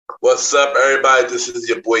What's up, everybody? This is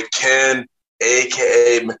your boy Ken,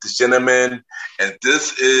 aka Mr. Gentleman, and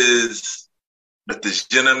this is Mr.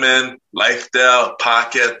 Gentleman Lifestyle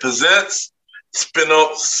Podcast presents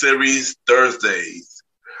Spin-off Series Thursdays.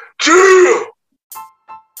 Yeah!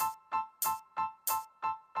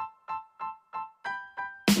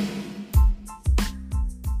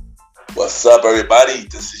 What's up, everybody?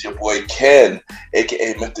 This is your boy Ken,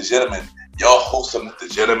 aka Mr. Gentleman, your host of Mr.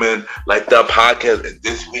 Gentleman Lifestyle Podcast, and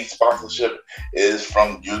this week's sponsorship is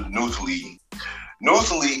from Newsly.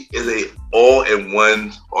 Newsly is a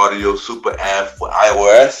all-in-one audio super app for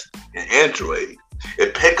iOS and Android.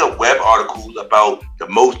 It picks up web articles about the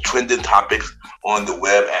most trending topics on the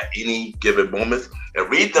web at any given moment and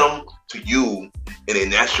read them to you in a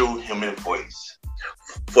natural human voice.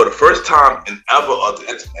 For the first time in ever on the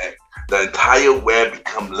internet, the entire web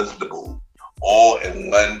becomes listenable, all in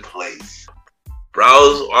one place.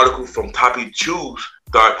 Browse articles from topic you choose,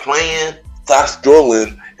 start playing, start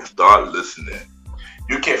scrolling, and start listening.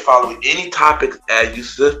 You can follow any topic as you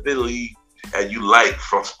specifically as you like,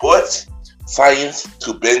 from sports, science,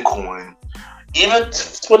 to Bitcoin, even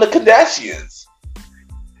for the Kardashians.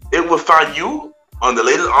 It will find you on the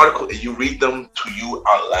latest article and you read them to you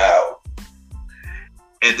out loud.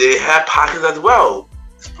 And they have podcasts as well.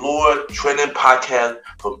 Explore trending podcasts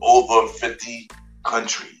from over 50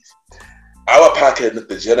 countries. Our podcast,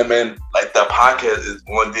 Mr. Gentleman Lifestyle Podcast, is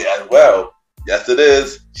on there as well. Yes, it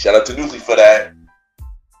is. Shout out to Newsly for that.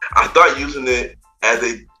 I started using it as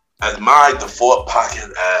my default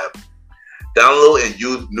podcast app. Download and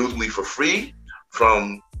use Newsly for free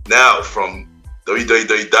from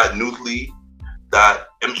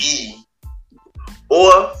www.newsly.me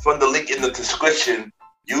or from the link in the description.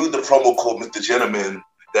 Use the promo code Mr. Gentleman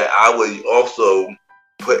that I will also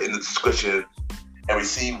put in the description and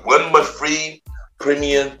receive 1 month free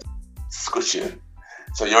premium subscription.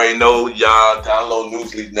 So you already know, y'all, download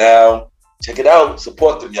Newsly now. Check it out.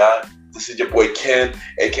 Support them, y'all. This is your boy Ken,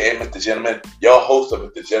 aka Mr. Gentleman, your host of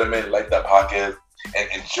Mr. Gentleman Lifestyle Podcast, and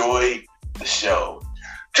enjoy the show.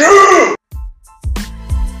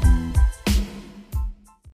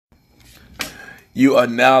 You are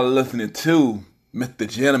now listening to Mr.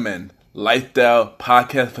 Gentleman Lifestyle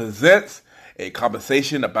Podcast presents a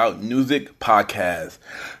conversation about music podcast.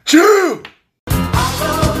 Chew!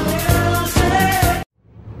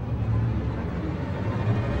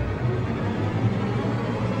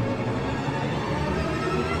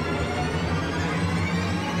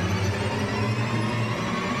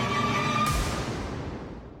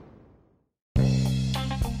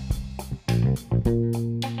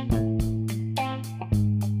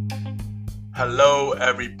 Hello,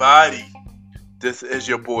 everybody. This is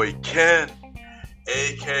your boy Ken,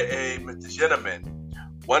 aka Mr. Gentleman,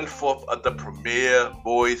 1/4 of the Premier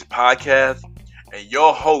Boys Podcast, and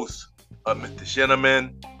your host of Mr.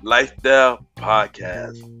 Gentleman Lifestyle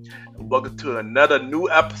Podcast. And welcome to another new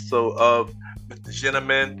episode of Mr.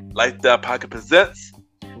 Gentleman Lifestyle Podcast presents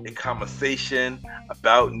a conversation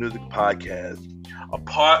about music podcast, a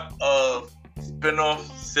part of Spin-off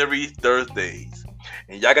Series Thursdays.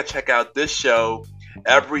 And y'all can check out this show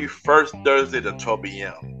every first Thursday at 12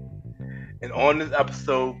 p.m. And on this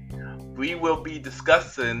episode, we will be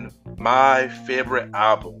discussing my favorite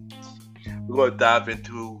albums. We're going to dive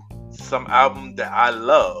into some albums that I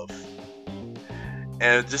love.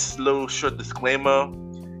 And just a little short disclaimer,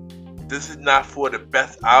 this is not for the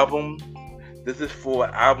best album. This is for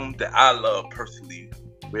an album that I love personally,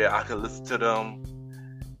 where I can listen to them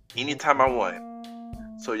anytime I want.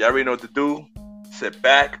 So y'all already know what to do. Sit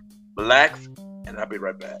back, relax, and I'll be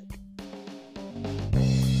right back.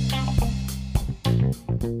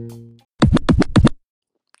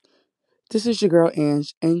 This is your girl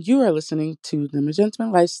Ange, and you are listening to the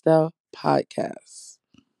Gentleman Lifestyle Podcast.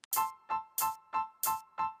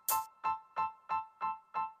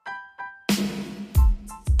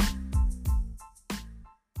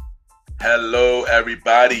 Hello,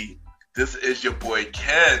 everybody. This is your boy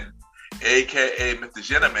Ken, aka Mr.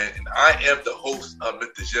 Gentleman, and I am the host of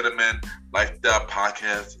Mr. Gentleman Lifestyle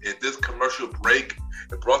Podcast. And this commercial break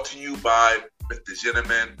is brought to you by Mr.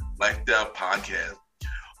 Gentleman Lifestyle Podcast.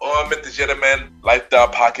 On Mr. Gentleman Lifestyle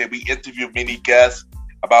Podcast, we interview many guests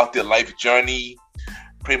about their life journey,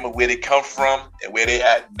 pretty much where they come from and where they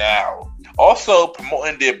at now. Also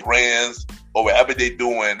promoting their brands or whatever they're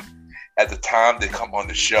doing at the time they come on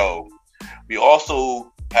the show. We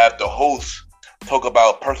also have the host talk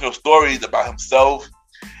about personal stories about himself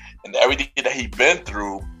and everything that he's been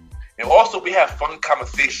through. And also we have fun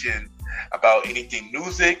conversation about anything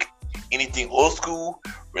music, anything old school,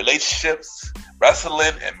 relationships,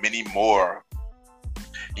 wrestling, and many more.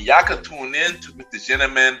 And y'all can tune in to Mr.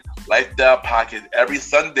 Gentleman Lifestyle Podcast every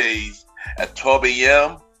Sundays at 12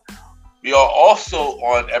 a.m. We are also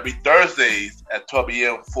on every Thursdays at 12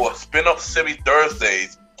 a.m. for Spin-Off Series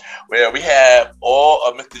Thursdays, where we have all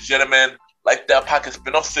of Mr. Gentleman Lifestyle Podcast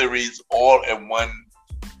Spin-Off Series all in one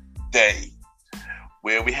day,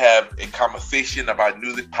 where we have a conversation about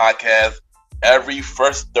music podcast every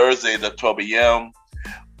first Thursday at 12 a.m.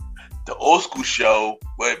 The Old School Show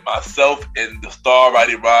with myself and the Star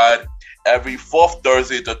Riding Rod every fourth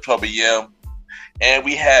Thursday at 12 a.m. And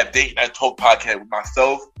we have Date Night Talk Podcast with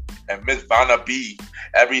myself and Miss Vanna B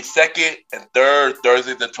every second and third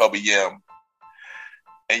Thursday at 12 a.m.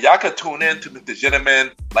 And y'all can tune in to Mr.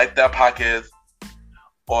 Gentleman Lifestyle Podcast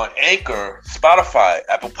on Anchor, Spotify,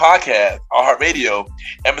 Apple Podcasts, iHeartRadio,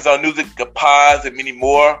 Amazon Music, The Pods, and many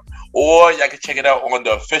more. Or y'all can check it out on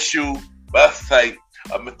the official website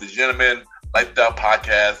of Mr. Gentleman Lifestyle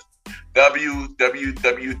Podcast,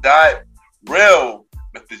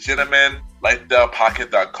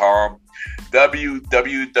 www.realmrgentlemanlifestylepodcast.com,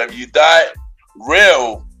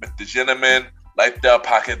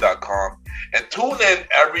 www.realmrgentlemanlifestylepodcast.com, and tune in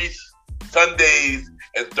every Sundays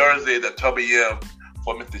and Thursdays at 12 a.m.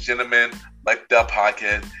 for Mr. Gentleman Lifestyle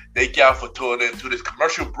Podcast. Thank y'all for tuning in to this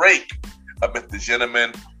commercial break of Mr.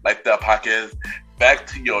 Gentleman Lifestyle Podcast. Back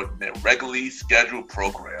to your regularly scheduled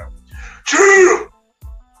program. Cheers!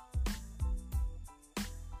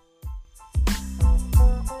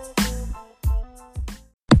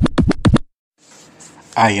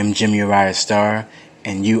 I am Jimmy Uriah Starr,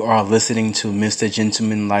 and you are listening to Mr.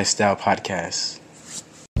 Gentleman Lifestyle Podcast.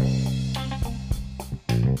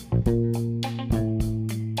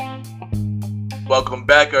 Welcome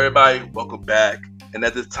back, everybody. Welcome back. And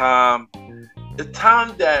at this time, it's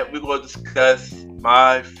time that we're going to discuss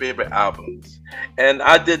my favorite albums. And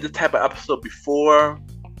I did this type of episode before,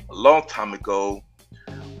 a long time ago,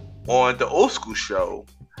 on the Old School Show.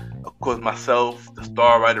 Of course, myself, the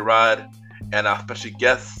Star Rider Rod, and our special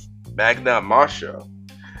guests, Magna and Marsha.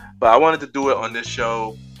 But I wanted to do it on this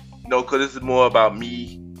show, because this is more about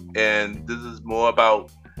me, and this is more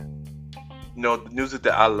about, the music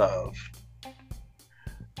that I love.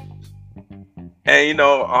 And,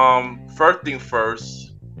 first thing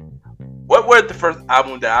first, what was the first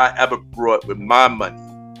album that I ever bought with my money?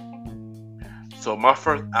 So my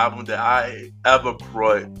first album that I ever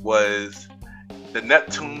bought was the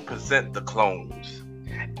Neptune Present The Clones.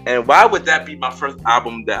 And why would that be my first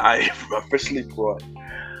album that I officially bought?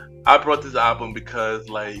 I brought this album because,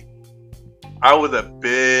 I was a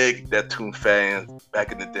big Neptune fan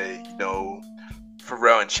back in the day,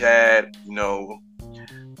 Pharrell and Chad,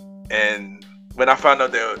 and when I found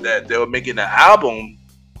out that they were making an album,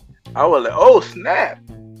 I was like, oh snap.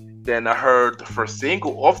 Then I heard the first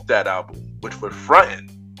single off that album, which was Frontin',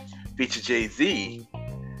 featured Jay-Z.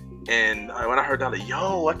 And when I heard that, I was like,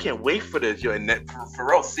 yo, I can't wait for this. Yo, and that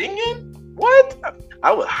Pharrell singing? What?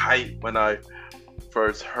 I was hyped when I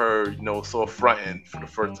first heard, saw Frontin' for the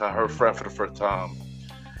first time, heard Frontin' for the first time.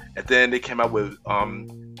 And then they came out with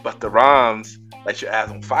Busta Rhymes, Light Your Ass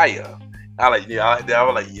on Fire. I was like,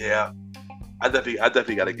 yeah, I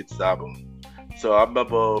definitely gotta get this album. So I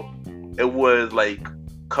remember it was a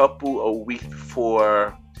couple of weeks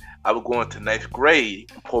before I was going to ninth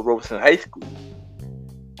grade in Paul Robeson High School.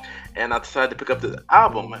 And I decided to pick up this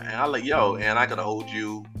album, and I was like, yo, and I gotta hold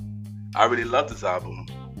you. I really love this album.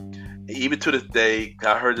 And even to this day,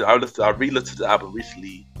 I re-listened to the album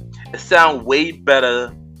recently. It sounds way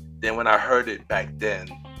better than when I heard it back then.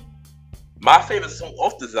 My favorite song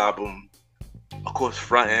off this album, of course,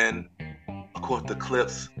 Frontin', of course, The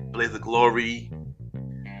Clips, Blaze of Glory,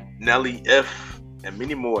 Nelly, If, and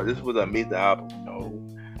many more. This was an amazing album.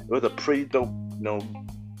 It was a pretty dope,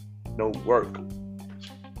 work.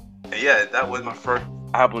 And yeah, that was my first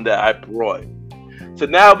album that I brought. So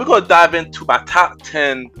now we're gonna dive into my top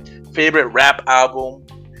 10 favorite rap album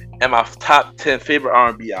and my top 10 favorite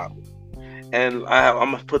R&B album. And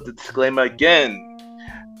I'm gonna put the disclaimer again.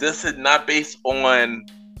 This is not based on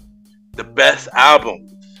the best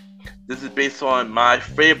albums. This is based on my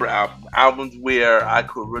favorite albums where I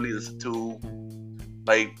could really listen to,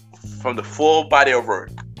 from the full body of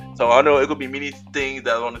work. So I know it could be many things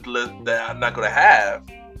that are on the list that I'm not gonna have.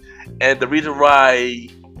 And the reason why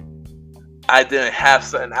I didn't have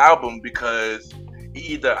certain album because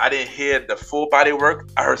either I didn't hear the full body work,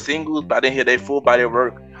 I heard singles, but I didn't hear their full body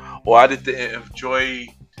work, or I just didn't enjoy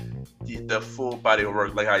the full body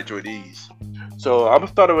work like I enjoy these. So I'm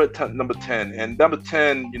gonna start with number 10, and number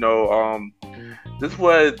 10, this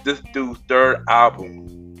was this dude's third album,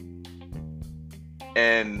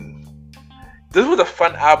 and this was a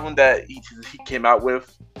fun album that he came out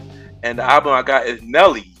with, and the album I got is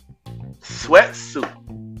Nelly, Sweatsuit.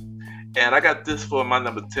 And I got this for my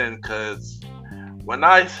number 10 because when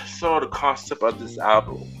I saw the concept of this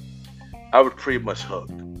album, I was pretty much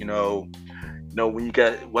hooked. When you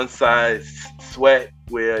got one side Sweat,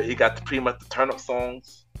 where you got pretty much the turn up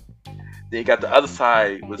songs, then you got the other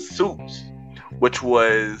side with Suits, which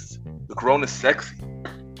was the grown and sexy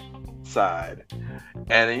side,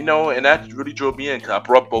 and that really drove me in because I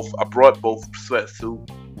brought both Sweatsuit,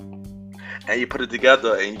 and you put it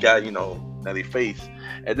together and you got Nelly Face,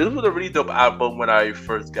 and this was a really dope album when I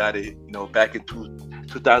first got it, back in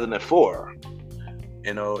 2004.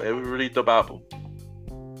 It was a really dope album.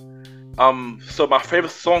 So my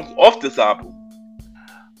favorite songs off this album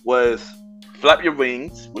was Flap Your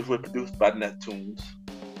Wings, which was produced by Neptunes,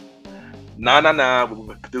 Nah Nah Nah, which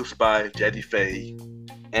was produced by Jazzy Faye,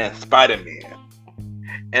 and Spider-Man.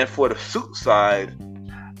 And for the Suit side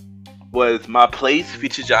was My Place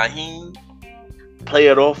featured Jaheim, Play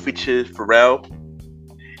It Off featured Pharrell,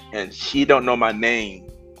 and She Don't Know My Name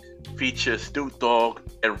features Snoop Dogg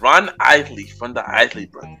and Ron Isley from the Isley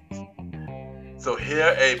Brothers. So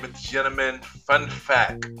here, Mr. Gentleman, fun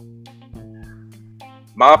fact.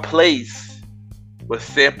 My Place was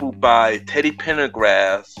sampled by Teddy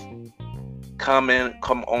Pendergrass, Come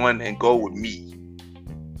On and Go With Me.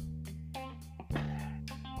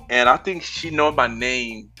 And I think She Know My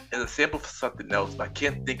Name is a sample for something else, but I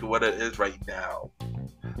can't think of what it is right now.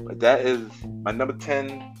 But that is my number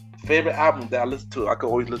 10 favorite album that I listen to. I could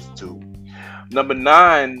always listen to. Number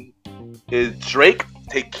 9 is Drake,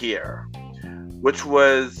 Take Care, which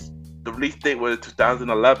was, the release date was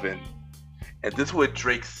 2011. And this was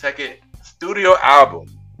Drake's second studio album.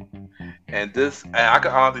 And I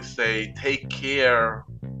can honestly say, Take Care,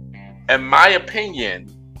 in my opinion,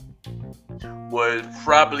 was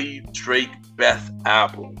probably Drake's best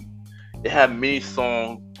album. It had many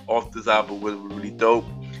songs off this album was really dope.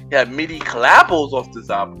 It had many collabos off this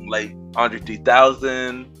album, like Andre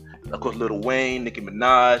 3000, of course Lil Wayne, Nicki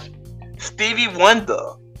Minaj, Stevie Wonder,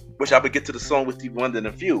 which I will get to the song with Stevie Wonder in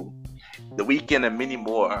a few, The Weeknd, and many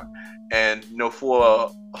more. And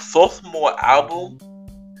for a sophomore album,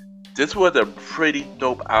 this was a pretty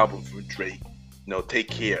dope album from Drake. Take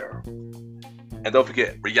Care. And don't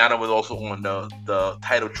forget, Rihanna was also on the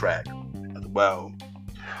title track as well.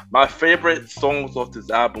 My favorite songs off this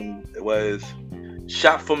album was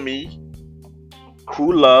Shot For Me,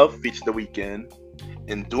 Crew Love featured The Weeknd,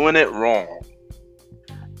 and Doing It Wrong.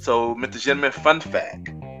 So, Mr. Gentleman, fun fact.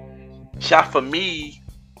 Shot For Me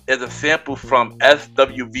is a sample from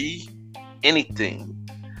SWV, Anything.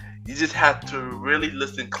 You just have to really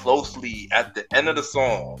listen closely at the end of the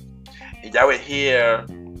song, and y'all would hear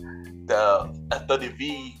the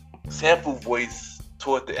SWV sample voice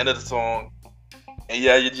toward the end of the song, and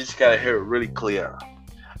yeah, you just gotta hear it really clear.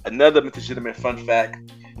 Another Mr. Gentleman fun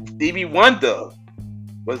fact: Stevie Wonder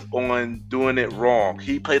was on Doing It Wrong.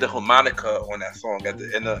 He played a harmonica on that song at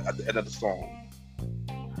the end of the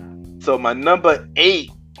song. So my number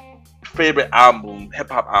 8 favorite album, hip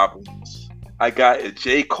hop albums, I got is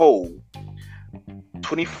J. Cole,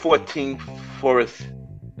 2014 Forest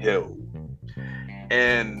Hill.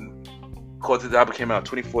 And of course this album came out in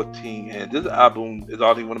 2014, and this album is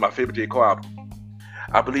already one of my favorite J. Cole albums.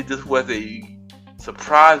 I believe this was a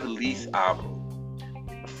surprise release album.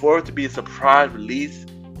 For it to be a surprise release,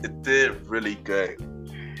 it did really good.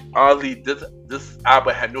 Honestly, this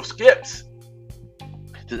album had no skips.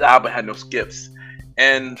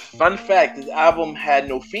 And fun fact, this album had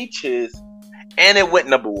no features, and it went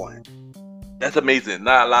number 1. That's amazing.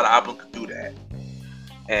 Not a lot of albums could do that.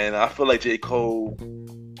 And I feel like J. Cole,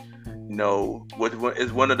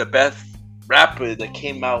 is one of the best rappers that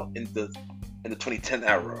came out in the 2010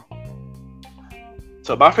 era.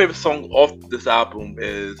 So my favorite song off this album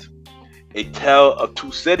is A Tale of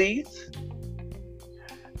Two Cities,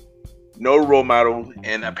 No Role Model,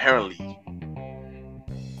 and Apparently.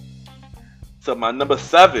 So my number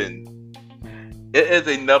 7, it is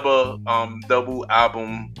another double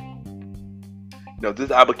album.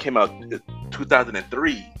 This album came out in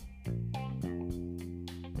 2003.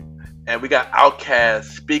 And we got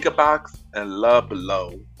Outkast, Speakerboxxx, and Love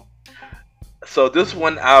Below. So this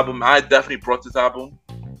one album, I definitely brought this album.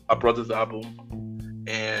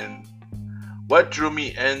 And what drew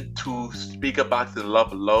me into Speakerboxxx and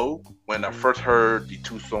Love Below when I first heard the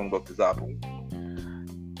 2 songs of this album,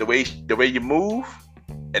 The Way You Move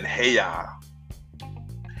and Hey Ya.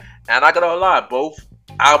 And I gotta lie, both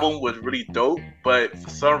albums was really dope, but for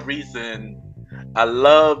some reason I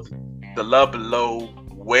loved the Love Below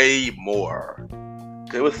way more.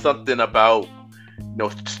 There was something about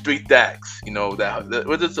Street Dax, that it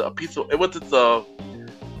was just a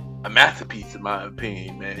masterpiece in my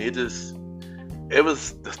opinion, man. It it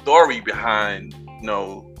was the story behind,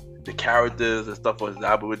 the characters and stuff on his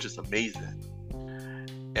album was just amazing.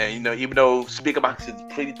 And even though Speaker Box is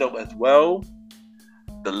pretty dope as well,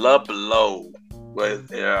 The Love Below was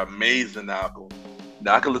an amazing album.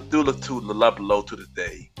 Now I can look to The Love Below to this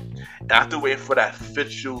day. And after waiting for that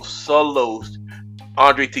official solos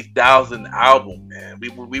Andre 3000 album, man, we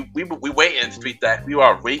waiting Street that we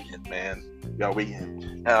are waiting, man. We are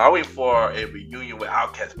waiting. And I'm waiting for a reunion with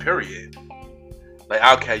Outkast, period. Like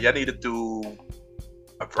Outkast, y'all need to do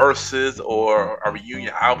a versus or a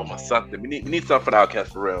reunion album or something. We need something for the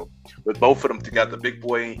Outkast for real. With both of them together, Big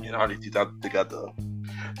Boy and Andre 3000 together.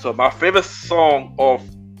 So my favorite song off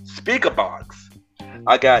Speaker Box,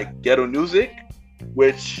 I got Ghetto Music,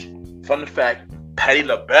 which, fun fact, Patti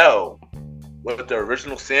LaBelle was the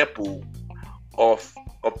original sample of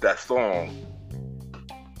that song.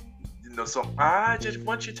 So I just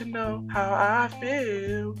want you to know how I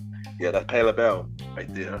feel. Yeah, that's Patti LaBelle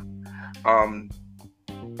right there.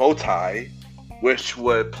 Bowtie, which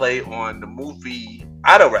would play on the movie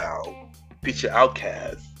Adderall, featured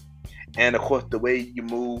Outkast. And of course, The Way You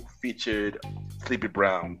Move featured Sleepy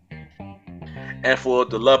Brown. And for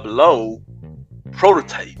The Love Below,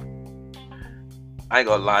 Prototype. I ain't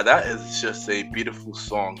gonna lie, that is just a beautiful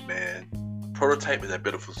song, man. Prototype is a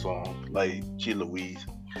beautiful song, like G. Louise.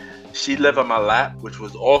 She Live on My Lap, which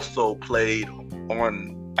was also played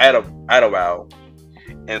on Adderall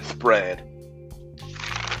and Spread.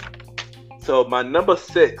 So my number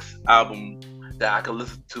 6 album that I can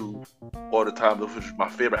listen to all the time, which is my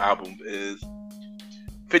favorite album, is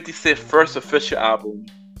 50 Cent's first official album,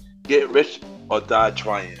 Get Rich or Die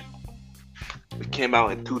Trying. It came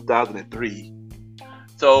out in 2003.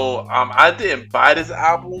 So I didn't buy this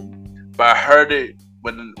album, but I heard it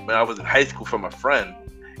when I was in high school from a friend.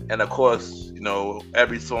 And of course,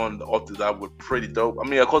 every song off this album was pretty dope. I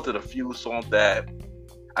mean, of course, there's a few songs that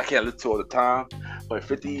I can't listen to all the time, but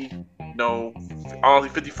 50, honestly,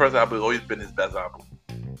 50 first album has always been his best album.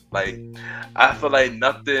 Like, I feel like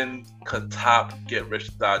nothing could top Get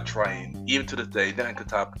Rich Die Trying. Even to this day, nothing could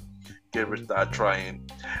top Get Rich Die Trying.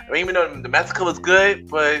 I mean, even though The Massacre was good,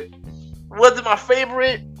 but it wasn't my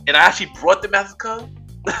favorite. And I actually brought The Massacre.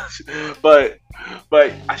 but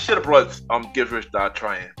I should have brought Get Rich Die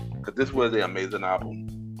Trying, because this was an amazing album.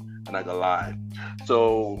 I'm not gonna lie.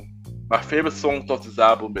 So my favorite song off this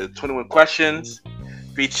album is 21 Questions,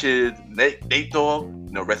 featured Nate Dogg,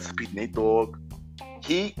 rest in peace Nate Dogg,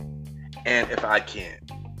 Heat, and If I Can.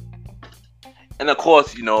 And of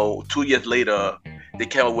course, 2 years later, they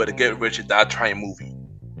came up with a Get Rich or Die Trying movie.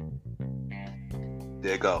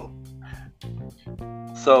 There you go.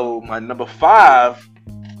 So my number 5,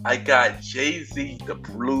 I got Jay-Z, The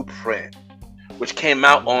Blueprint, which came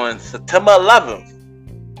out on September 11th,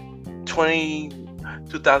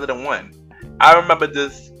 2001. I remember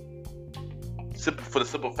this for the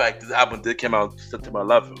simple fact this album did come out September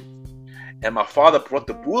 11th. And my father brought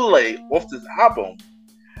the bootleg off this album.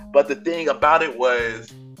 But the thing about it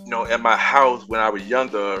was, in my house when I was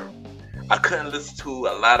younger, I couldn't listen to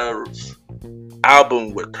a lot of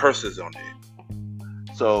albums with curses on it.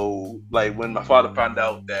 So, like, when my father found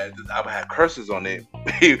out that this album had curses on it,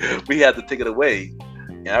 we had to take it away.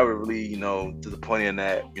 And I was really, disappointed in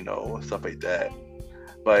that, stuff like that.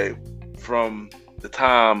 But from the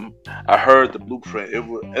time I heard The Blueprint,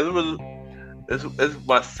 it's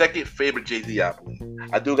my second favorite Jay-Z album.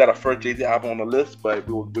 I do got a first Jay-Z album on the list, but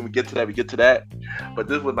when we get to that, we get to that. But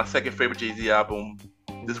this was my second favorite Jay-Z album.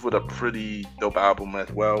 This was a pretty dope album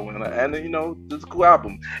as well. And this is a cool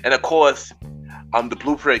album. And of course, The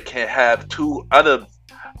Blueprint can have two other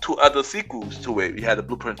sequels to it. We had The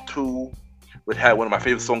Blueprint 2, which had one of my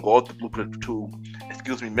favorite songs called The Blueprint 2,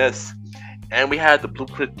 Excuse Me Miss. And we had The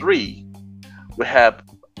Blueprint 3, which had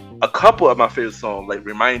a couple of my favorite songs, like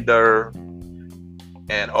Reminder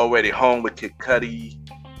and Already Home with Kid Cudi,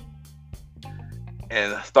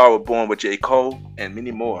 and Star Was Born with J. Cole, and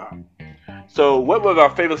many more. So what was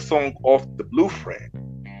our favorite song off The Blueprint?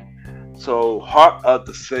 So Heart of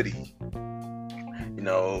the City.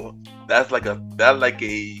 That's like a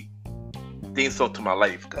theme song to my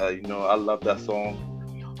life. I love that song.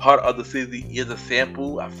 Heart of the City is a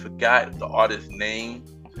sample. I forgot the artist's name,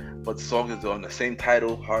 but the song is on the same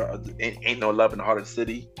title. Ain't No Love in the Heart of the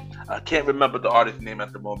City. I can't remember the artist's name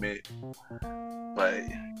at the moment, but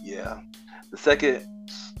yeah. The second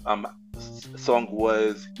song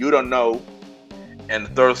was You Don't Know, and the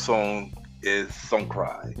third song is Song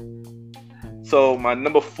Cry. So my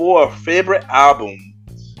number 4 favorite album.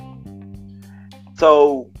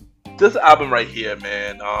 So this album right here,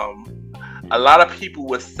 man, a lot of people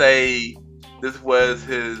would say this was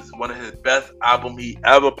one of his best album he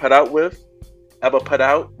ever put out with, ever put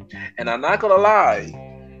out. And I'm not gonna lie,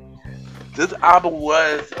 this album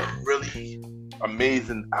was a really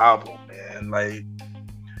amazing album, man. Like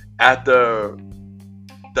after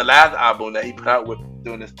the last album that he put out with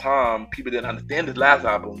during this time, people didn't understand his last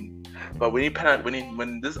album. But when he put out,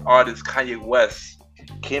 when this artist Kanye West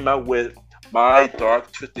came out with My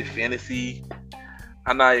Dark Twisted Fantasy,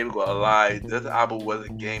 I'm not even gonna lie, this album was a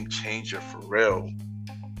game changer for real.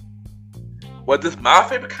 Was this my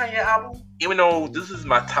favorite Kanye album? Even though this is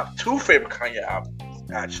my top 2 favorite Kanye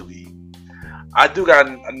albums, actually. I do got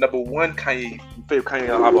a number 1 favorite Kanye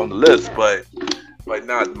album on the list, but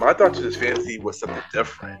nah, My Dark Twisted Fantasy was something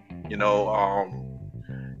different. You know,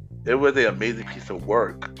 it was an amazing piece of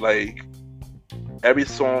work. Like every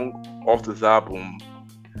song off this album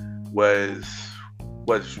was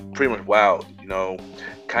pretty much wild. You know,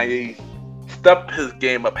 Kanye stepped his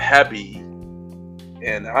game up heavy,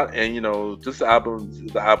 and you know, this album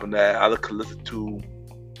is the album that I could listen to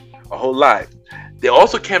a whole lot. They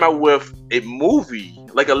also came out with a movie,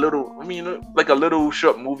 like a little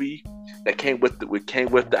short movie that came with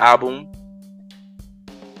the album.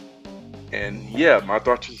 And yeah, My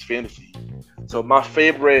Dark Twisted Fantasy. So my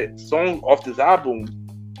favorite song off this album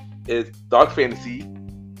is Dark Fantasy,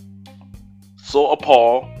 Soul of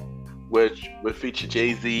Paul, which would feature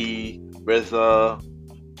Jay-Z, RZA,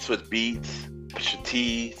 Swizz Beatz, Pusha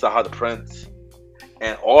T, Saha the Prince,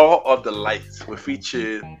 and All of the Lights, would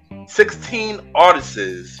feature 16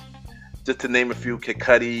 artists, just to name a few: Kid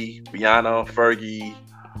Cudi, Rihanna, Fergie,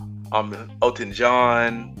 Elton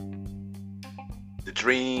John, The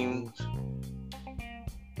Dreams,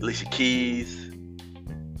 Alicia Keys.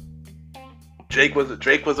 Drake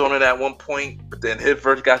was on it at one point, but then his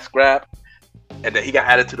verse got scrapped, and then he got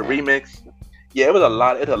added to the remix. Yeah, it was a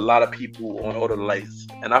lot of people on All the Lights,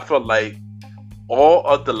 and I felt like All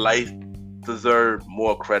of the Lights deserved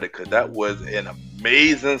more credit because that was an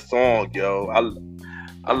amazing song, yo.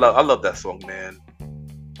 I love that song, man.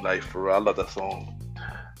 Like for real, I love that song.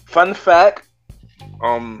 Fun fact,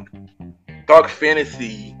 Dark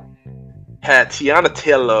Fantasy had Tiana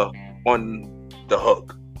Taylor on the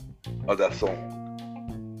hook of that song,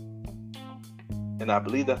 and I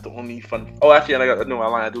believe that's the only fun. Oh, actually,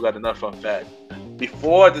 I do got another fun fact.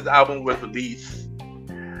 Before this album was released,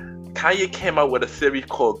 Kanye came out with a series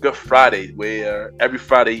called Good Friday, where every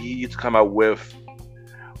Friday he used to come out with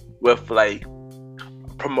like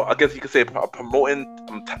I guess you could say promoting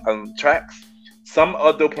tracks. Some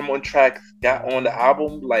other promoting tracks got on the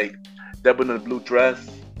album, like Devil in a Blue Dress,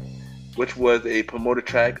 which was a promoted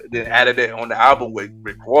track, then added it on the album with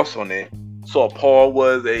Rick Ross on it. So Paul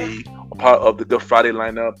was a part of the Good Friday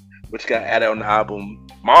lineup, which got added on the album.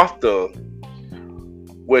 Monster,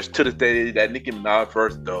 which to this day, that Nicki Minaj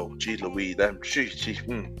verse though, geez Louise, she's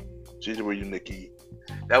Louise, Nicki.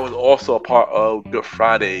 That was also a part of Good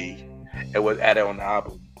Friday and was added on the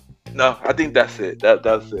album. No, I think that's it.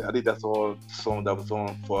 That's it. I think that's all the song that was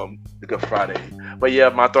on for the Good Friday. But yeah,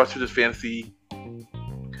 My Dark Twisted Fantasy,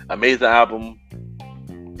 amazing album.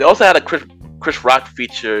 They also had a Chris Rock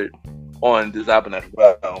featured on this album as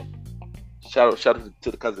well. Shout out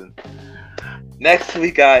to the cousin. Next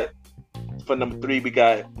we got, for number 3, we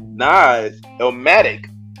got Nas Illmatic,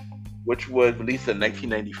 which was released in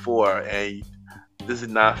 1994, and this is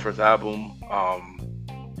Nas' first album.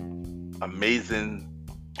 Amazing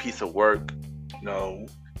piece of work, you know,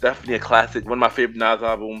 definitely a classic. One of my favorite Nas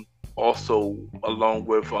albums. Also, along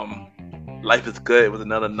with Life Is Good, it was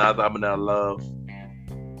another Nas album that I love.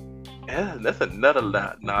 Yeah, that's another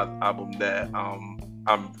Nas album that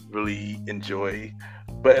I'm really enjoy.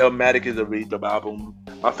 But Illmatic is a really dope album.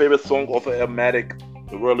 My favorite song off of Illmatic,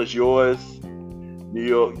 The World Is Yours, New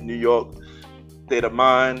York, State of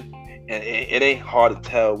Mind, and it ain't hard to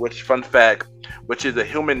tell. Which, fun fact, which is a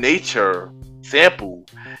Human Nature sample.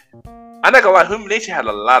 I'm not gonna lie, Human Nature had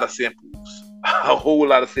a lot of samples, a whole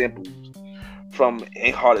lot of samples, from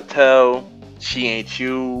Ain't Hard to Tell, She Ain't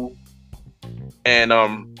You, and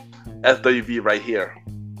SWV right here.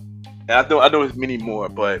 And I know there's many more,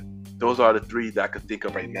 but those are the 3 that I can think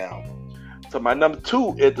of right now. So my number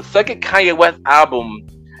 2 is the second Kanye West album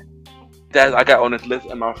that I got on this list,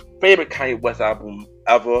 and my favorite Kanye West album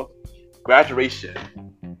ever, Graduation.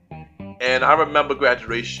 And I remember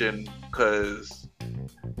Graduation because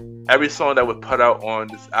every song that was put out on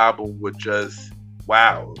this album was just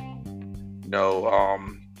wow. You know,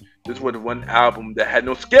 this was one album that had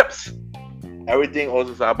no skips. Everything on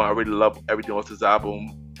this album, I really love everything on this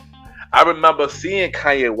album. I remember seeing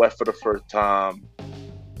Kanye West for the first time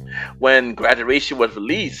when Graduation was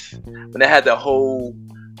released, when they had the whole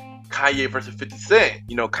Kanye versus 50 Cent.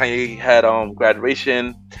 You know, Kanye had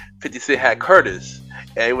Graduation, 50 Cent had Curtis,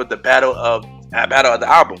 and it was the battle of a battle of the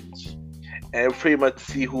albums, and pretty much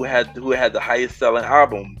to see who had the highest selling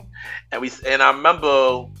album. And I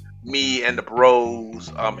remember me and the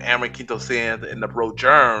bros, Aaron Quinto Sands and the bro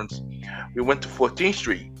Germs, we went to 14th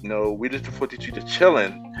Street. We just to 14th Street just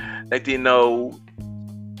chilling. Like it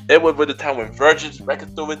was the time when Virgin's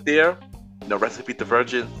record store was there. Recipe to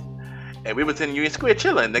Virgin. And we was in Union Square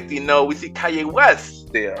chilling. Next thing you know, we see Kanye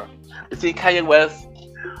West there. We see Kanye West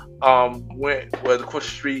was across the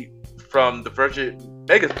street from the Virgin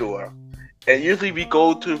mega store. And usually we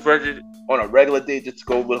go to Virgin on a regular day just to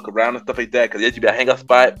go look around and stuff like that, because it used to be a hangout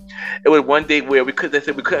spot. It was one day where they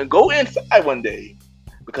said we couldn't go inside one day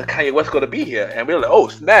because Kanye West going to be here. And we were like, oh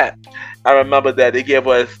snap. I remember that they gave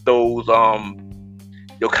us those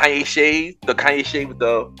Kanye shades, the Kanye shade with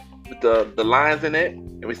the lines in it.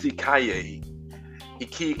 And we see Kanye. He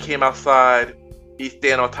came outside. He's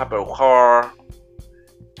standing on top of a car.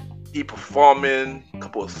 He performing a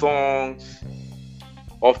couple of songs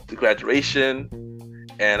off the Graduation.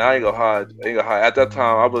 And I ain't gonna hide. At that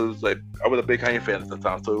time, I was a big Kanye fan at the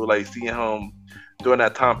time. So it was like seeing him during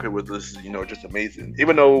that time period was just amazing.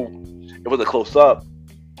 Even though it was a close up,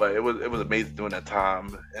 but it was amazing during that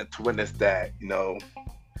time and to witness that,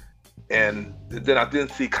 And then I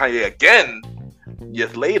didn't see Kanye again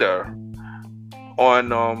years later on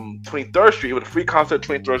 23rd Street. It was a free concert,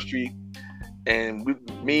 23rd Street, and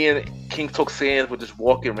me and King Talk Sands were just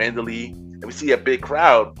walking randomly, and we see a big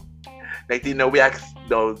crowd. Like, we asked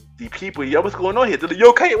the people, yo, what's going on here? They're like,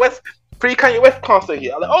 yo, Kanye West, free Kanye West concert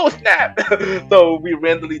here. I'm like, oh snap! So we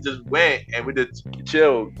randomly just went and we just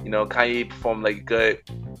chilled. Kanye performed like a good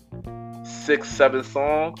 6-7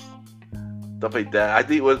 songs. Stuff like that. I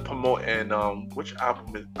think it was promoting which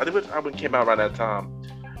album came out around that time.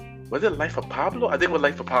 Was it Life of Pablo? I think it was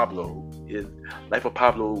Life of Pablo. Life of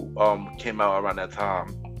Pablo came out around that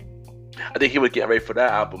time. I think he was getting ready for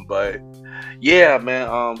that album. But yeah,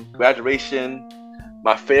 man, Graduation,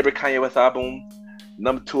 my favorite Kanye West album,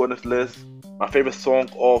 number 2 on this list. My favorite song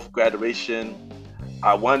off Graduation,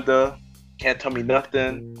 I Wonder, Can't Tell Me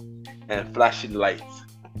Nothing, and Flashing Lights.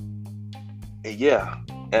 And yeah.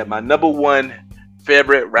 And my number 1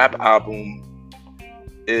 favorite rap album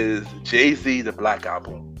is Jay-Z, The Black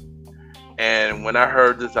Album. And when I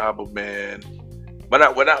heard this album, man,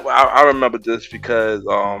 I remember this because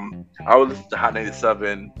I would listen to Hot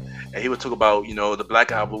 97, and he would talk about the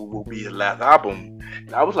Black Album will be his last album,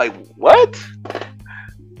 and I was like, what?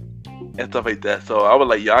 And stuff like that. So I was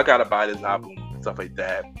like, yo, I gotta buy this album, stuff like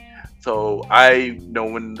that. So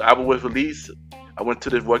when the album was released, I went to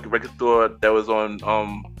this record store that was on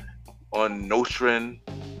Nostrand.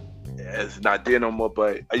 It's not there no more,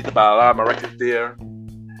 but I used to buy a lot of my records there.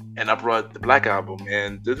 And I brought the Black Album,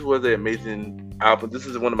 and this was an amazing album. This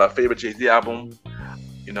is one of my favorite Jay-Z albums.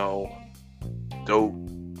 Dope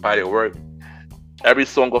body of work. Every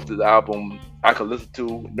song off this album I could listen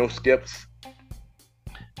to, no skips.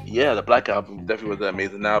 Yeah, the Black Album definitely was an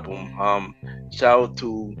amazing album. Shout out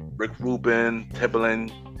to Rick Rubin,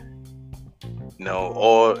 Timbaland,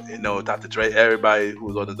 Dr. Dre, everybody who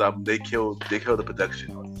was on this album. They killed the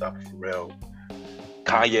production on this album for real.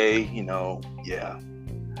 Kanye, yeah.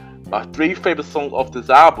 My 3 favorite songs off this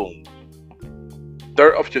album: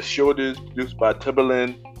 Dirt Off Your Shoulders, produced by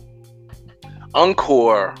Timbaland.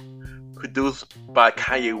 Encore, produced by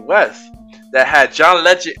Kanye West, that had John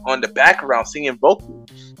Legend on the background singing vocals.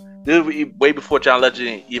 This was way before John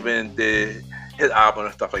Legend even did his album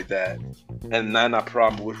and stuff like that. And Nine Not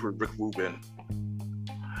Problem, which was Rick Rubin.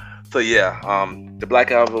 So yeah, the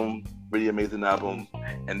Black Album, really amazing album.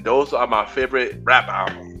 And those are my favorite rap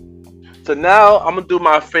albums. So now I'm gonna do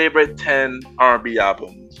my favorite 10 R&B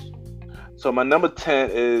albums. So my number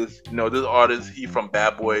 10 is, this artist, he from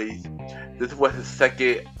Bad Boys. This was his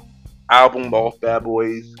second album off Bad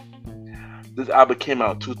Boys. This album came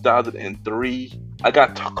out in 2003. I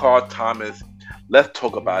got Carl Thomas. Let's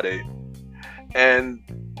talk about it. And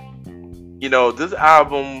this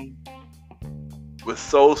album was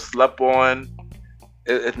so slept on.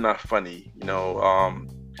 It's not funny.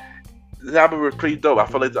 This album was pretty dope. I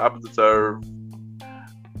feel like the album deserved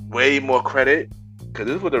way more credit because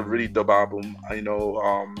this was a really dope album.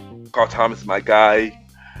 Carl Thomas is my guy.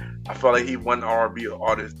 I feel like he one R&B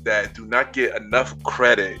artist that do not get enough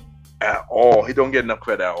credit at all. He don't get enough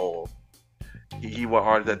credit at all. He one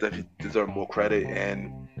artist that definitely deserve more credit.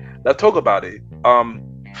 And let's talk about it.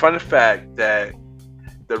 Fun fact that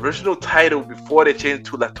the original title before they changed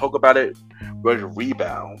to Let's Talk About It was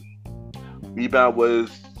Rebound. Rebound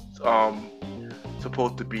was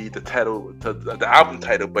supposed to be the title, the album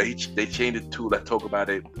title, but they changed it to Let's Talk About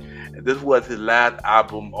It. And this was his last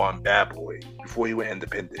album on Bad Boy before he went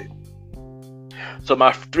independent. So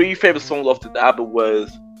my three favorite songs off this album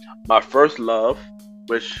was My First Love,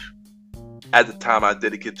 which at the time I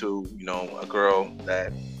dedicated to, a girl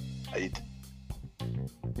that I used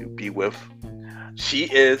to be with. She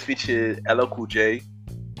Is featured LL Cool J,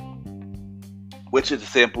 which is a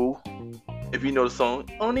sample. If you know the song,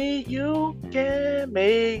 Only You Can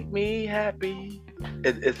Make Me Happy.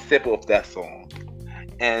 It's a sample of that song.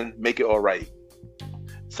 And Make It Alright.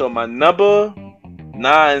 So my number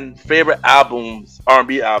 9 favorite albums,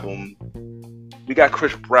 R&B album, we got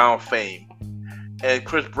Chris Brown Fame. And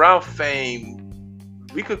Chris Brown Fame,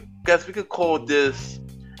 we could call this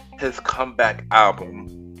his comeback album.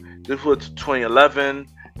 This was 2011.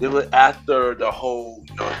 This was after the whole,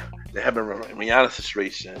 the Heaven Rihanna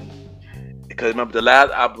situation. Because remember, the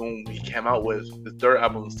last album he came out with, the third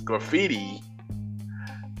album, Graffiti,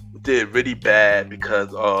 did really bad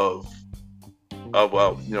because of the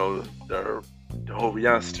whole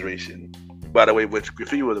Rihanna situation. By the way, which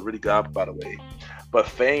Graffiti was a really good album, by the way. But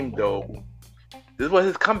Fame, though, this was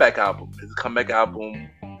his comeback album.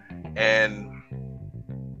 And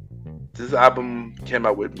this album came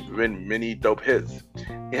out with many dope hits.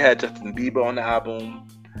 It had Justin Bieber on the album.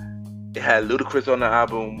 It had Ludacris on the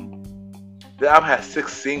album. The album had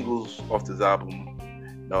 6 singles off this album.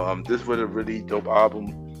 This was a really dope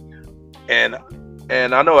album. And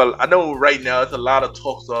I know right now there's a lot of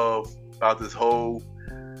talks about this whole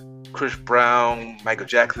Chris Brown, Michael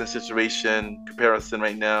Jackson situation comparison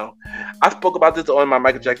right now. I spoke about this on my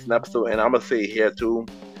Michael Jackson episode, and I'm gonna say it here too.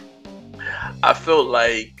 I feel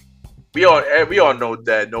like we all know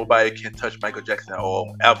that nobody can touch Michael Jackson at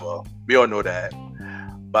all, ever. We all know that.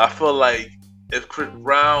 But I feel like if Chris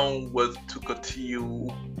Brown was to continue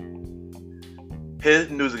his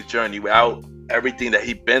music journey without everything that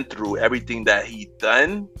he'd been through, everything that he'd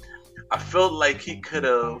done, I feel like he could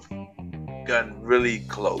have gotten really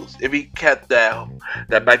close if he kept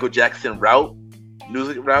that Michael Jackson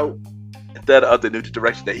music route, instead of the new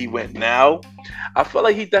direction that he went now. I feel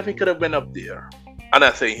like he definitely could have been up there. I'm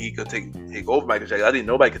not saying he could take over Michael Jackson. I think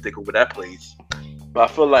nobody could take over that place, but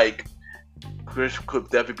I feel like Chris could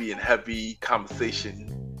definitely be in heavy conversation,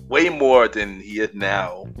 way more than he is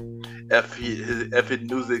now, if his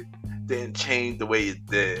music didn't change the way it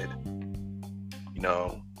did.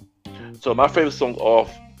 So my favorite song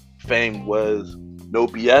off Fame was No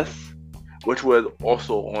BS, which was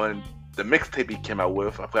also on the mixtape he came out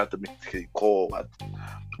with. I forgot the mixtape called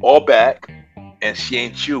All Back, and She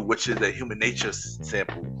Ain't You, which is a Human Nature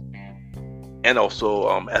sample, and also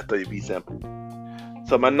SWV sample.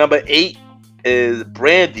 So my number 8 is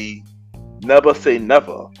Brandy, Never Say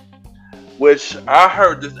Never, which I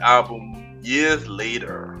heard this album years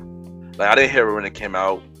later. Like, I didn't hear it when it came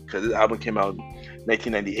out, because this album came out in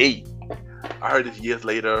 1998. I heard this years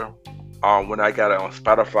later when I got it on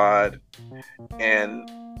Spotify, and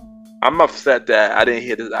I'm upset that I didn't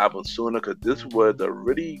hear this album sooner, because this was a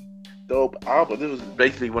really dope album. This was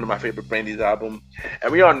basically one of my favorite Brandy's albums,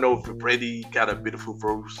 and we all know Brandy got a beautiful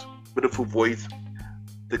voice, the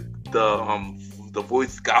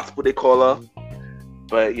voice gospel they call her.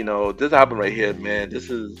 But this album right here, man, this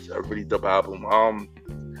is a really dope album.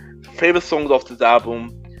 Favorite songs off this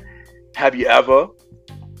album: Have You Ever,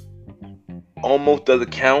 Almost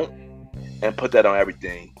Doesn't Count, and Put That on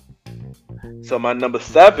Everything. So my number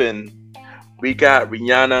 7, we got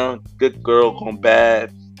Rihanna, Good Girl Gone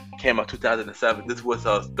Bad, came out 2007. This was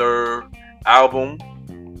her third album,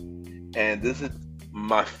 and this is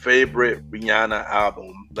my favorite Rihanna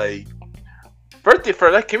album. Like, first,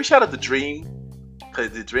 can we shout out The Dream?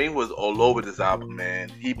 Because The Dream was all over this album, man.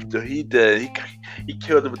 He killed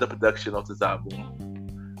it with the production of this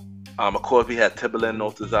album. Of course, we had Timbaland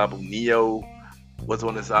off this album. Neo was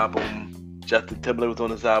on this album. Justin Timberlake was on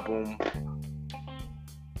this album.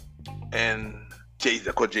 And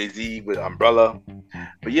Jay-Z with Umbrella.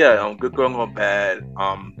 But yeah, Good Girl Gone Bad.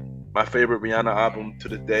 My favorite Rihanna album to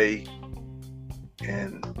this day.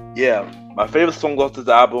 And yeah, my favorite song off this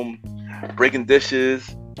album: Breaking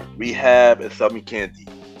Dishes, Rehab, and Sell Me Candy.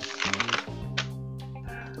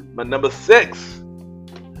 My number 6,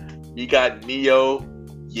 we got Neo,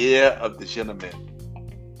 Year of the Gentleman,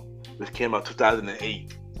 which came out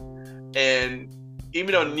 2008. And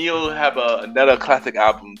even though Neo have another classic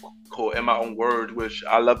album called In My Own Words, which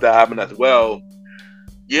I love that album as well,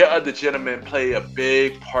 Year of the Gentleman played a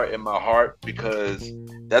big part in my heart, because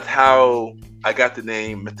that's how I got the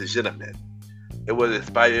name Mr. Gentleman. It was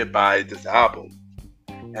inspired by this album.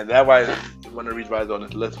 And that's why it's one of the reasons why it's on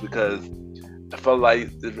this list, because I felt like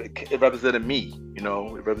it represented me, it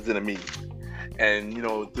represented me. And,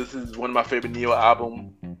 this is one of my favorite Neo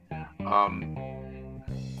albums.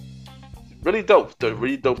 Really dope. The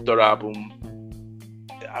really dope third album.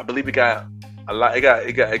 I believe it got a lot. It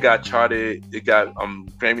got charted. It got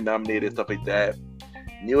Grammy nominated, stuff like that.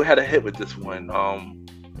 Neil had a hit with this one.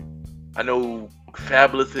 I know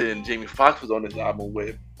Fabulous and Jamie Foxx was on this album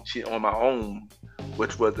with "She on My Own,"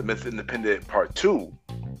 which was the Miss Independent Part 2.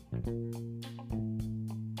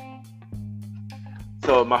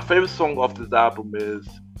 So my favorite song off this album is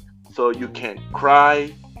 "So You Can't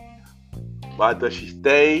Cry," "Why Does She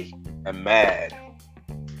Stay," and "Mad."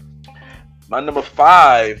 My number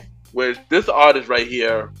 5 was this artist right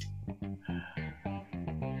here.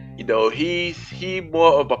 You know, he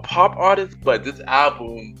more of a pop artist, but this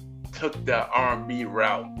album took the R&B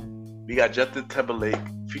route. We got Justin Timberlake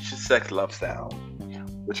featured "Sex Love Sound,"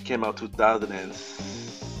 which came out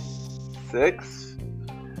 2006,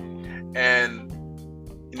 and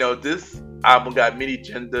you know, this album got many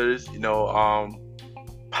genders. You know,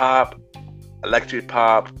 pop, electric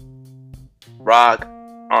pop, rock,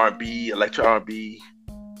 R&B, electro R&B,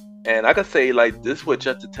 and I could say like this was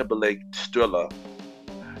Justin Timberlake Thriller.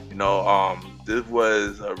 You know, this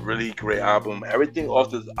was a really great album. Everything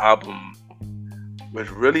off this album was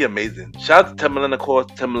really amazing. Shout out to Timbaland, of course.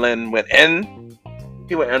 Timbaland went in.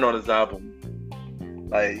 He went in on his album.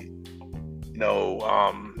 Like, you know,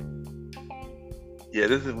 yeah,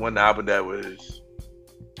 this is one album that was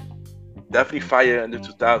definitely fire in the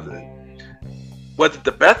 2000s. Was it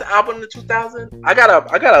the best album in the 2000s? I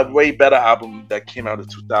got a way better album that came out in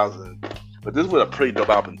 2000, but this was a pretty dope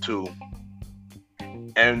album too.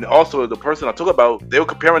 And also, the person I talk about, they were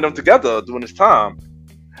comparing them together during this time.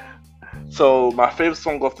 So my favorite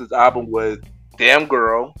song off this album was "Damn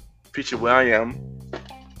Girl," featured will.i.am,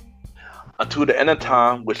 "Until the End of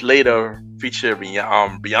Time," which later featured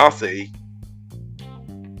Beyonce,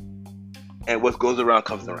 and "What Goes Around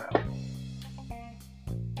Comes Around."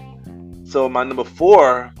 So my number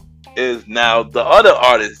 4 is now the other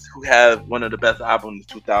artist who had one of the best albums in the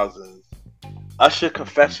 2000s, Usher,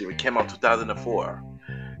 "Confession." It came out 2004.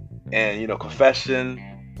 And, you know, "Confession,"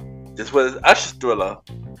 this was Usher's Thriller.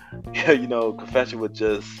 You know, "Confession" was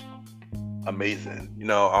just amazing. You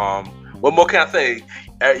know, what more can I say?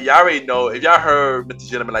 Y'all already know, if y'all heard Mr.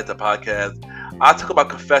 Gentleman Like the podcast, I talk about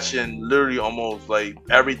 "Confession" literally almost like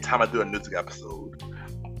every time I do a music episode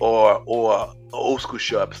or an old school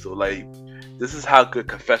show episode. Like, this is how good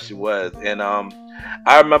 "Confession" was. And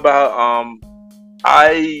I remember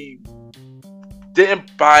I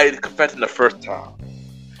didn't buy "Confession" the first time.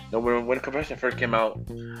 You know, when "Confession" first came out,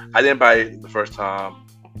 I didn't buy it the first time.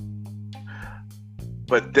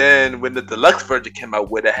 But then when the deluxe version came out,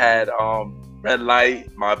 where it had "Red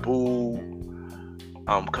Light," "My Boo,"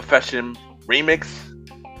 "Confession" remix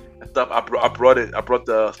and stuff, I brought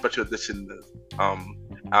the special edition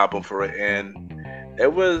album for it, and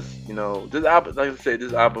it was, you know, this album, like I said,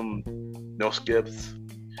 this album, no skips,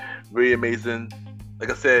 really amazing. Like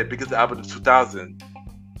I said, biggest album in 2000.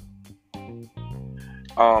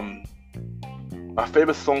 My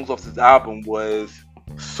favorite songs off this album was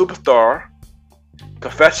 "Superstar,"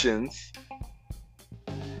 "Confessions,"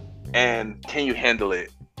 and "Can You Handle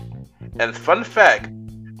It." And fun fact,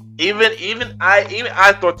 even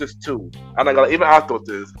I thought this too. I'm not gonna, even I thought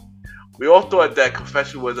this. We all thought that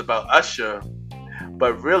 "Confession" was about Usher,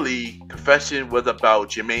 but really, "Confession" was about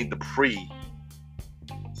Jermaine Dupri.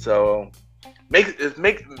 So make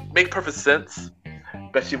perfect sense,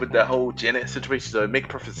 especially with the whole Janet situation. So it makes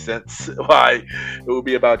perfect sense why it would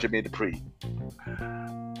be about Jermaine Dupri.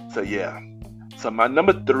 So yeah. So my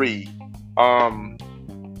number 3,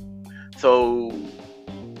 so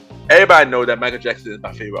everybody know that Michael Jackson is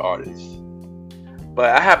my favorite artist, but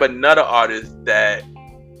I have another artist that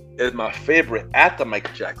is my favorite after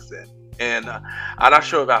Michael Jackson, and I'm not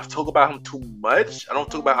sure if I've talked about him too much. I don't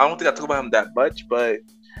think I talk about him that much, but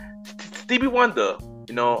Stevie Wonder.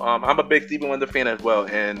 You know, I'm a big Stevie Wonder fan as well,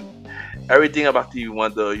 and everything about Stevie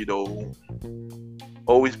Wonder, you know,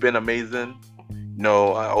 always been amazing. You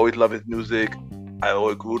know, I always love his music. I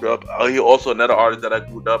always grew up. He also another artist that I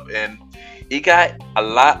grew up, and he got a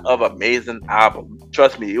lot of amazing albums.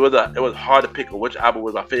 Trust me, it was hard to pick which album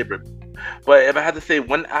was my favorite. But if I had to say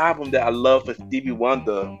one album that I love for Stevie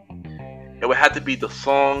Wonder, it would have to be the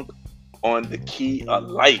song "On the Key of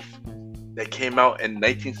Life" that came out in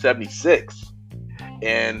 1976.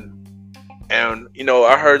 And you know,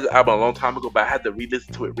 I heard the album a long time ago, but I had to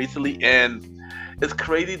re-listen to it recently, and it's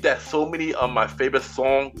crazy that so many of my favorite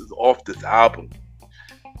songs is off this album.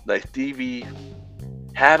 Like, Stevie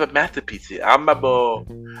have a masterpiece here. I remember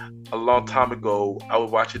a long time ago, I was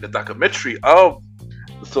watching the documentary of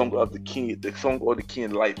the song of the Key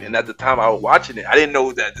in Life, and at the time I was watching it, I didn't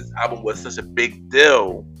know that this album was such a big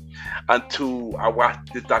deal until I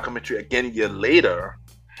watched this documentary again a year later.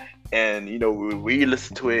 And when we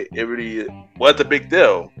listened to it, it really was a big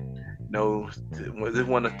deal. This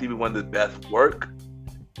one of Stevie Wonder's best work,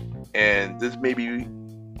 and this may be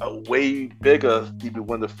a way bigger Stevie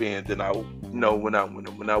Wonder fan than I when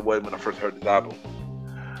I first heard this album.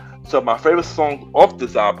 So my favorite song off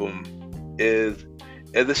this album is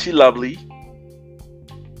 "Isn't She Lovely,"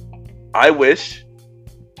 "I Wish,"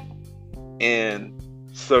 and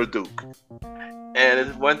 "Sir Duke." And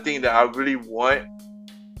it's one thing that I really want.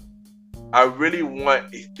 I really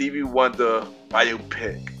want a Stevie Wonder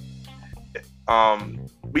biopic.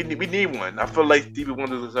 We need one. I feel like Stevie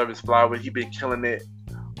Wonder deserves his flowers. He's been killing it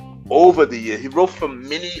over the years. He wrote for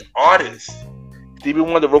many artists. Stevie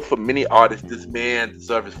Wonder wrote for many artists. This man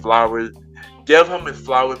deserves his flowers. Give him his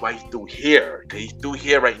flowers while he's still here. Cause he's still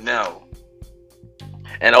here right now.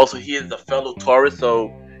 And also, he is a fellow Taurus.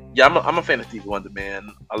 So, yeah, I'm a fan of Stevie Wonder, man.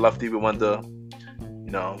 I love Stevie Wonder.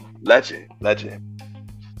 Legend.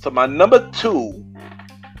 So my number 2,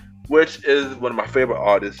 which is one of my favorite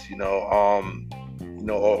artists,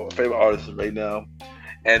 favorite artists right now,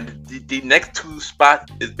 and the next 2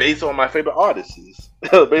 spots is based on my favorite artists,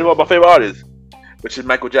 which is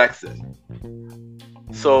Michael Jackson.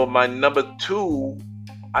 So my number 2,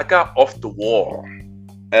 I got "Off the Wall"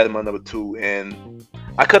 as my number 2, and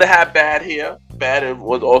I could have had "Bad" here. "Bad"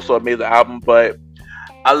 was also an amazing album, but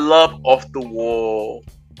I love "Off the Wall"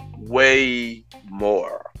 way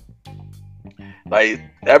more. Like,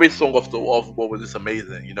 every song off the wall was just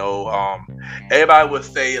amazing, Everybody would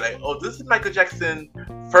say, like, "Oh, this is Michael Jackson's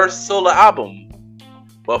first solo album."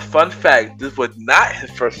 But fun fact, this was not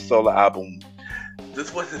his first solo album.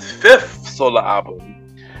 This was his 5th solo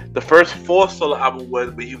album. The first 4 solo albums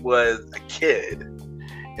was when he was a kid,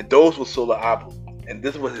 and those were solo albums. And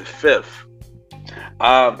this was his 5th.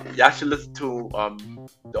 Y'all should listen to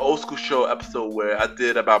the Old School Show episode where I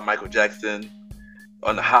did about Michael Jackson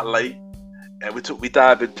on the Highlight. And we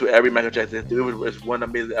dive into every Michael Jackson. It was one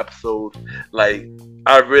amazing episode. Like,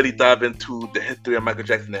 I really dive into the history of Michael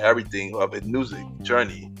Jackson and everything of his music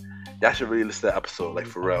journey. Y'all should really listen to that episode, like,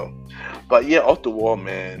 for real. But yeah, "Off the Wall,"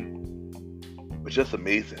 man, was just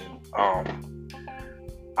amazing. Shout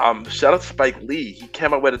out to Spike Lee. He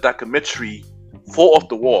came out with a documentary for "Off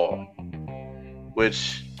the Wall,"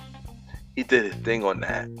 which he did his thing on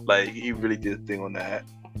that. Like, he really did his thing on that.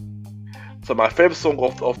 So my favorite song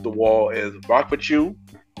off the wall is "Rock With You,"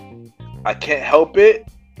 "I Can't Help It,"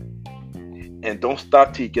 and "Don't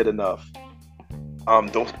Stop Till You Get Enough."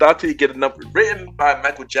 "Don't Stop Till You Get Enough" was written by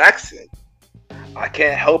Michael Jackson. "I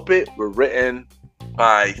Can't Help It" was written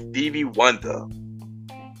by Stevie Wonder.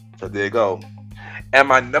 So there you go. And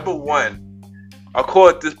my number 1, of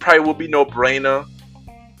course, this probably will be no brainer.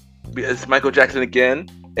 It's Michael Jackson again,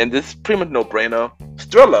 and this is pretty much no brainer.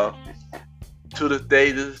 Thriller. To this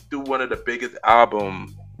day, this is still one of the biggest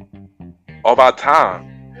albums of our time.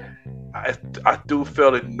 I do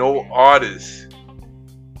feel that no artist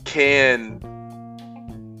can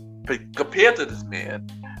compare to this man.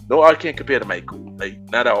 No artist can compare to Michael. Like,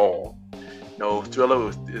 not at all.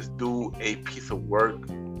 Thriller is still a piece of work.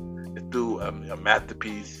 It's still a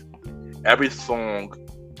masterpiece. Every song,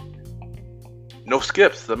 no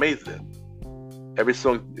skips, amazing. Every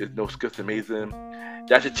song is no skips, amazing.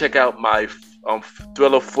 Y'all should check out my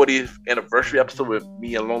Thriller 40th anniversary episode with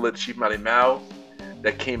me and Long Live Chief Molly Mal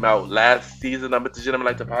that came out last season of Mr. Gentleman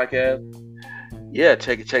Like the Podcast. Yeah,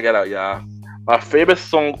 check it out, y'all. My favorite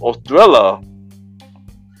song of Thriller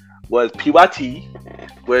was "PYT,"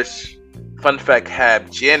 which, fun fact,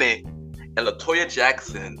 had Janet and LaToya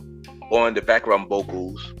Jackson on the background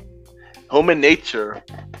vocals. "Human Nature,"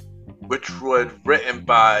 which was written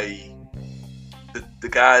by the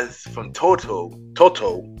guys from Toto,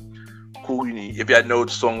 who, if y'all know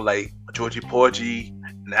the song like Georgie Porgy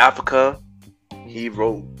in Africa, he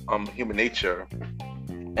wrote "Human Nature."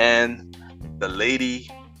 And "The Lady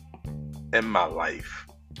in My Life,"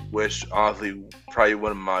 which honestly probably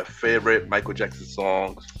one of my favorite Michael Jackson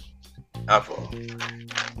songs ever.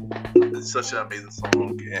 It's such an amazing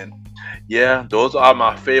song. And yeah, those are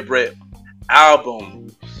my favorite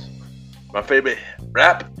albums, my favorite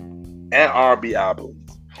rap and R&B albums.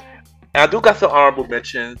 And I do got some honorable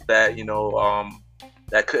mentions that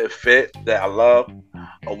that couldn't fit that I love.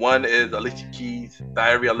 One is Alicia Keys,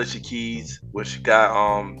 Diary of Alicia Keys, which got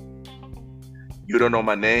 "You Don't Know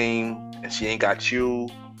My Name" and "She Ain't Got You."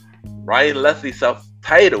 Ryan Leslie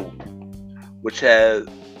self-titled, which has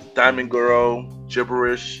 "Diamond Girl,"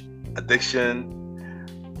 "Gibberish," "Addiction."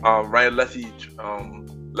 Ryan Leslie,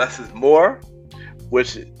 "Less Is More,"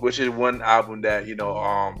 which is one album that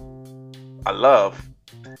I love.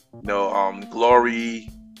 "Glory,"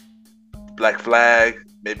 "Black Flag,"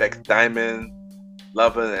 "Maybach Diamond,"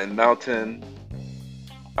 Lovin' and Mountain.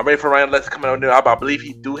 I'm ready for Ryan Let's come out with a new album. I believe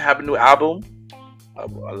he do have a new album.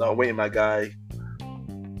 I'm waiting, my guy.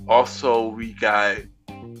 Also, we got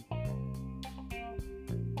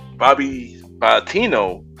Bobby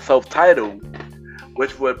Valentino, self-titled,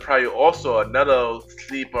 which would probably also another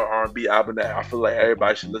sleeper R&B album that I feel like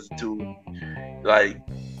everybody should listen to. Like,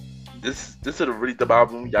 this is a really dope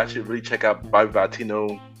album. Y'all should really check out Bobby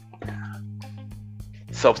Valentino,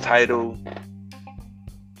 self-titled.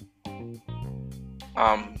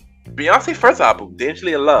 Beyonce's first album,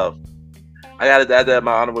 Dangerously in Love. I gotta add that in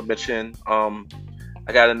my honorable mention. I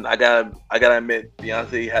gotta admit,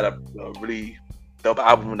 Beyonce had a really dope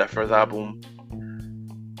album in that first album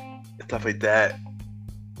and stuff like that.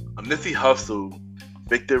 Nipsey Hussle,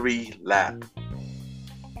 Victory Lap.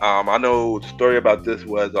 I know the story about this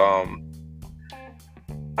was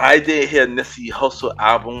I didn't hear Nipsey Hussle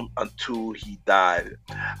album until he died.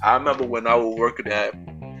 I remember when I was working at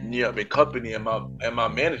New York company and my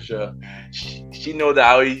manager, she know that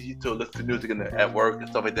I always used to listen to music at work and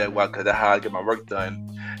stuff like that, because that's how I get my work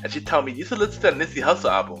done. And she told me, you should listen to the Nipsey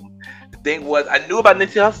Hussle album. The thing was, I knew about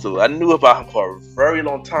Nipsey Hussle. I knew about him for a very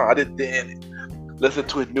long time. I didn't listen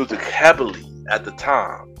to his music heavily at the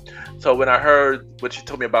time. So when I heard what she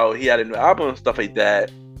told me about, he had a new album and stuff like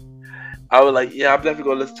that, I was like, yeah, I'm definitely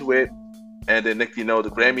gonna listen to it. And then next thing you know, the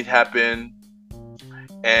Grammys happened,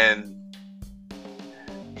 and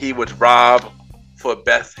he was robbed for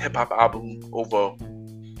best hip hop album over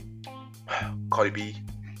Cardi B.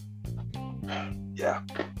 Yeah,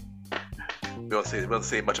 we don't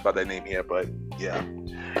say much about that name here, but yeah.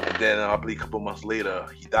 And then I believe a couple months later,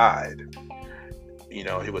 he died. He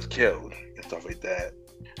was killed and stuff like that.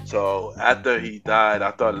 So after he died,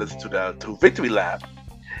 I started listening to Victory Lap,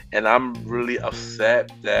 and I'm really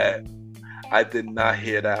upset that I did not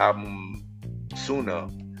hear that album sooner.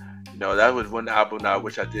 That was one album that I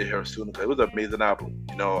wish I did hear sooner, because it was an amazing album.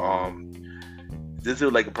 This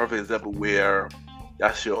is like a perfect example where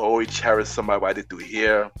y'all should always cherish somebody I did through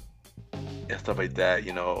here and stuff like that.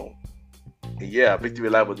 And yeah, Victory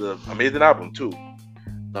Lap was an amazing album too.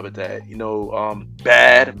 Stuff like that.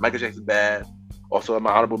 Bad, Michael Jackson, Bad. Also in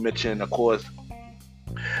my honorable mention, of course.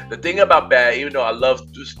 The thing about Bad, even though I love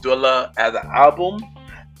Thriller as an album,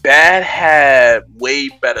 Bad had way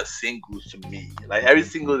better singles to me. Like, every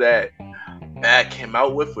single that Bad came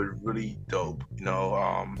out with was really dope.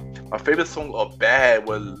 My favorite song of Bad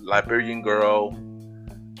was Liberian Girl,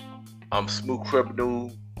 Smooth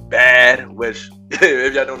Criminal, Bad, which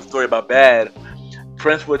if y'all know the story about Bad,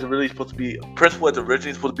 Prince was originally supposed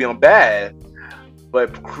to be on Bad,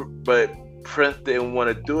 but Prince didn't want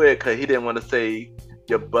to do it because he didn't want to say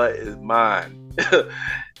your butt is mine.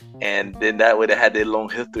 And then that way they had their long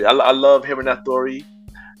history. I love hearing that story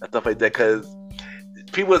and stuff like that, because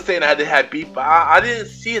people were saying that they had beef, but I didn't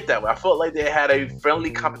see it that way. I felt like they had a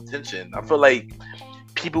friendly competition. I felt like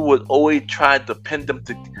people would always try to pin them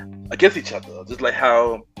against each other, just like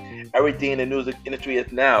how everything in the music industry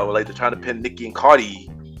is now. Like, they're trying to pin Nicki and Cardi,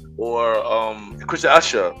 or Chris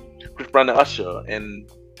Brown and Usher, and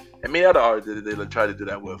many other artists they try to do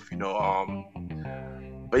that with.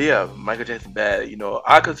 But yeah, Michael Jackson, Bad.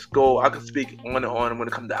 I could speak on and on when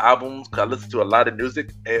it comes to albums, because I listen to a lot of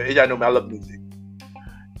music. And y'all know me, I love music.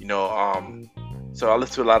 So I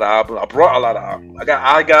listen to a lot of albums. I brought a lot of albums.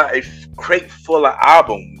 I got a crate full of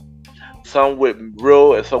albums. Some with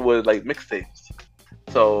real and some with like mixtapes.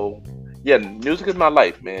 So yeah, music is my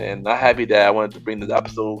life, man. And I'm happy that I wanted to bring this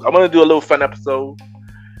episode. I want to do a little fun episode,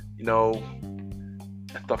 and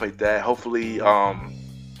stuff like that. Hopefully,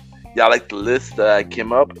 y'all like the list that I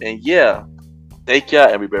came up, and yeah, thank y'all,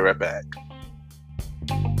 and we'll be right back.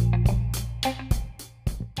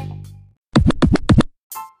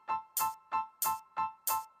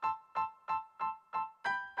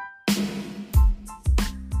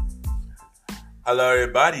 Hello,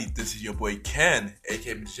 everybody. This is your boy Ken,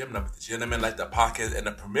 aka Mr. Gentleman, the Gentleman Like the Podcast, and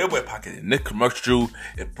the Premier Boy Podcast. And this commercial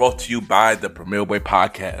is brought to you by the Premier Boy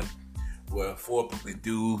Podcast, where four people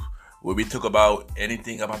do where we talk about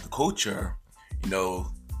anything about the culture.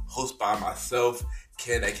 Hosted by myself,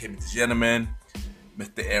 Ken, aka Mr. Gentleman,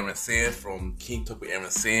 Mr. Aaron Sands from King Talk with Aaron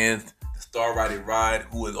Sands, the Star Riding Ride,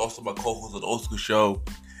 who is also my co-host of the Old School Show,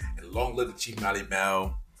 and Long Live the Chief Mally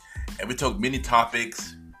Bell. And we talk many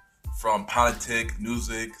topics from politics,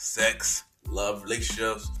 music, sex, love,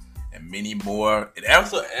 relationships, and many more. And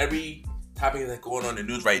also every topic that's going on in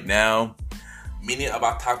the news right now. Many of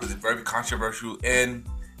our topics are very controversial, and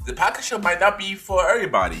the podcast show might not be for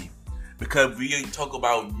everybody, because we talk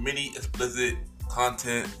about many explicit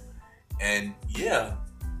content, and yeah.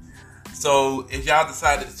 So if y'all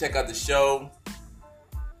decided to check out the show,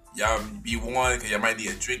 Y'all be warned, because y'all might need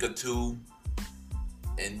a drink or two.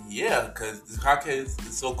 And yeah, because this podcast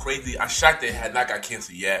is so crazy. I'm shocked it had not got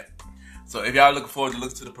canceled yet. So if y'all looking forward to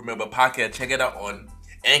listen to the premiere of a podcast, check it out on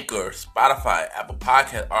Anchor, Spotify, Apple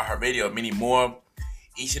Podcast, iHeartRadio, and many more.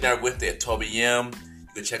 Each and every Wednesday at 12 a.m. You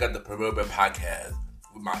can check out the premiere of a podcast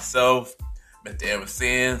with myself, Mr. Aaron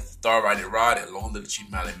Sands, Star Riding Rod, and Long Little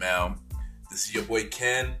Chief Mally Mal. This is your boy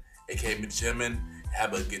Ken, aka Mr. Jimin.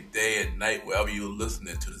 Have a good day and night wherever you're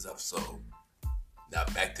listening to this episode. Now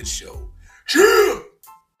back to the show. Yeah!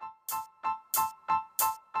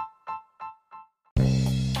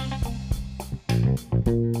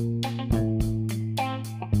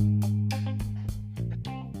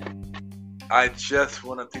 I just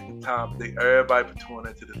want to take the time to thank everybody for tuning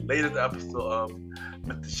into the latest episode of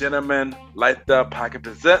Mr. Gentleman Lifestyle Podcast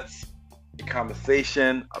Presents a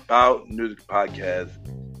conversation about music podcast,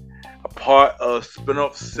 a part of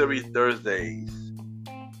spin-off series Thursdays.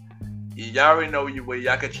 Y'all already know where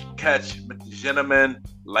y'all can catch Mr. Gentleman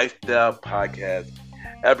Lifestyle Podcast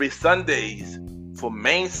every Sundays for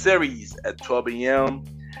main series at 12 a.m.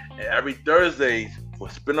 and every Thursdays for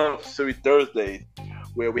spin-off series Thursdays,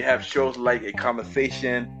 where we have shows like a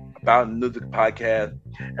conversation about music podcast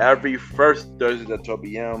every first Thursday at 12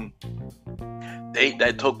 p.m. Date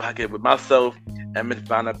Night Talk podcast with myself and Miss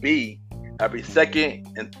Vanna B every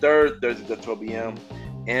second and third Thursdays at 12 p.m.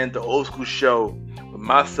 and the Old School Show with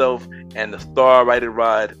myself and the Star Riding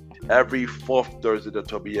Rod every fourth Thursday at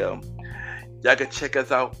 12 p.m. Y'all can check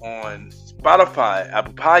us out on Spotify,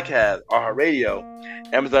 Apple Podcasts, iHeartRadio,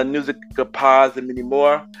 Amazon Music, Good Pods, and many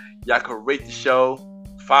more. Y'all can rate the show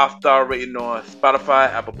 5-star rating on Spotify,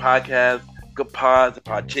 Apple Podcasts, Good Pods, and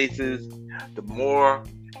Podchasers. The more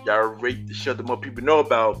y'all rate the show, the more people know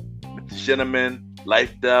about Mr. Gentleman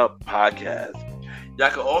Lifestyle Podcast.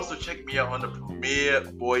 Y'all can also check me out on the Premier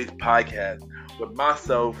Boys Podcast with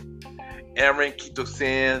myself, Aaron Keto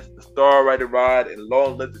Sands, the Star Riding Rod, and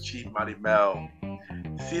Long Live the Chief Mighty Mel.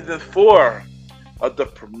 Season 4 of the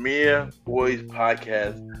Premier Boys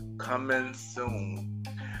Podcast coming soon.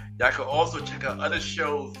 Y'all can also check out other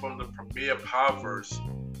shows from the Premier Podverse.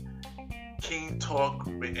 King Talk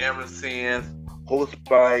with Aaron Sands, hosted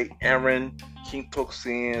by Aaron King Talk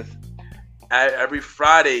Sands, every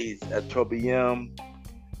Fridays at 12 p.m.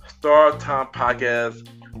 Star Time Podcast,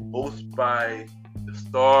 hosted by the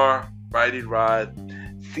Star Riding Rod.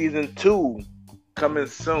 Season 2 coming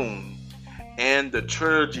soon. And the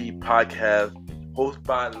Trilogy Podcast, hosted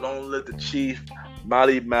by Long Live the Chief,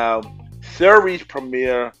 Molly Mal. Series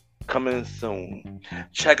premiere coming soon.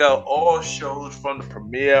 Check out all shows from the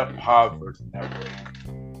Premier Podverse Network.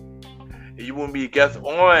 If you want to be a guest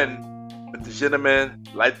on Mr. Gentleman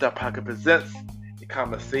Lifestyle Podcast Presents a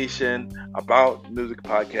conversation about music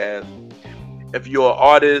podcast. If you're an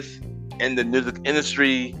artist in the music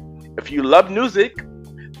industry, if you love music,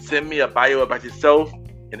 send me a bio about yourself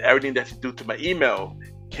and everything that you do to my email,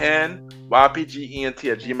 ken@gmail.com,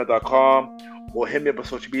 or hit me up on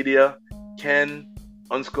social media,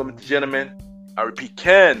 Ken_Mr. Gentleman. I repeat,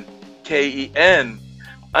 Ken, Ken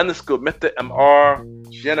 _Mr. MR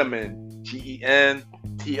Gentleman, GENTLEMAN,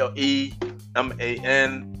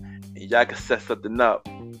 and y'all can set something up.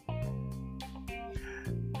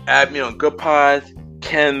 Add me on Good Pods,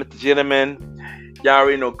 Ken, Mr. Gentleman. Y'all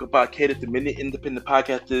already know Good Pod caters to many independent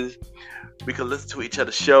podcasters. We can listen to each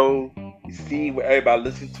other's show. We see what everybody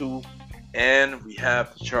listens to, and we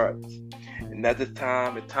have the charts. And at this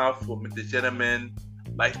time, it's time for Mr. Gentleman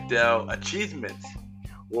Lifestyle Achievements,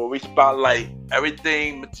 where we spotlight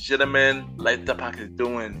everything Mr. Gentleman Lifestyle Podcast is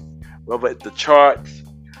doing, whether it's the charts,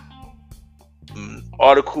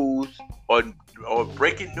 articles, or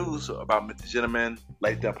breaking news about Mr. Gentleman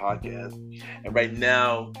Lifestyle Podcast. And right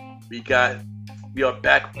now, we are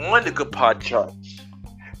back on the Good Pod charts.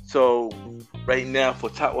 So right now, for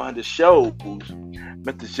top 100 shows,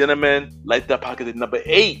 Mr. Gentleman Lifestyle Podcast is number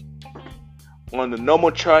 8 on the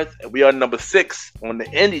normal charts, and we are number 6 on the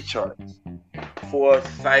indie charts. For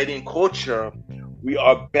Society and Culture, we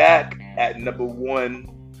are back at number 1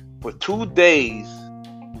 for 2 days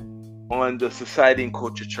on the Society and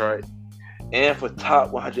Culture chart. And for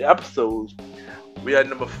top 100 episodes, we are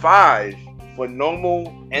number 5 for normal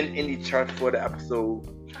and indie charts for the episode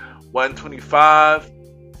 125,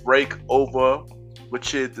 Break Over,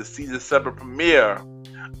 which is the season 7 premiere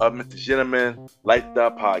of Mr. Gentleman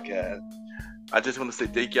Lifestyle Podcast. I just want to say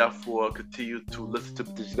thank y'all for continuing to listen to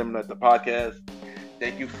Mr. Gentleman Lifestyle Podcast.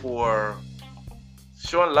 Thank you for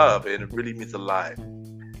showing love, and it really means a lot.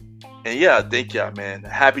 And yeah, thank y'all, man.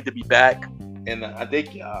 Happy to be back, and I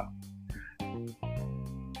thank y'all.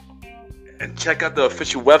 And check out the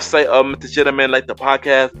official website of Mr. Gentleman Lifestyle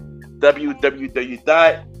Podcast,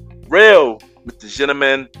 www.mrgentleman.com. real Mr.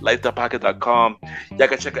 Gentleman, LifeStylePodcast.com. Y'all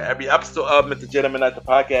can check out every episode of Mr. Gentleman Like the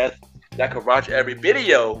Podcast. Y'all can watch every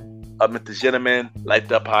video of Mr. Gentleman Like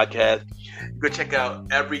the Podcast. You can check out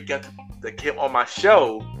every guest that came on my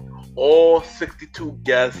show, all 62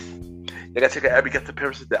 guests. You gotta check out every guest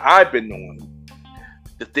appearances that I've been on.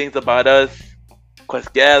 The Things About Us,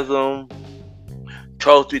 Questgasm,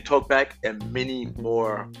 Charles Street Talkback, and many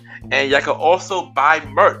more. And y'all can also buy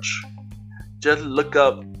merch. Just look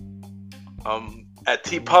up at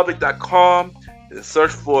tpublic.com and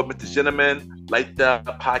search for Mr. Gentleman Like the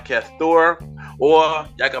Podcast Store, or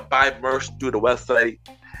y'all can buy merch through the website.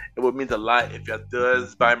 It would mean a lot if y'all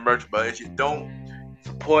does buy merch, but if you don't,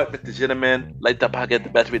 support Mr. Gentleman Like the Podcast the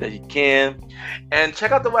best way that you can. And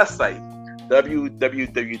check out the website,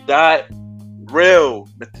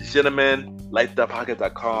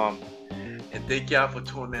 www.realmrgentlemanlikethepodcast.com. And thank y'all for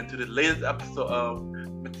tuning in to the latest episode of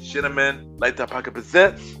Mr. Gentleman Like the Podcast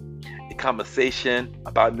Presents, a conversation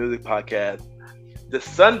about music podcast. This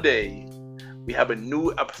Sunday, we have a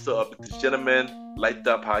new episode of Mr. Gentleman Like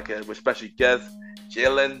the Podcast with special guest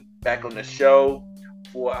Jalen back on the show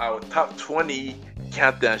for our top 20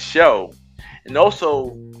 countdown show. And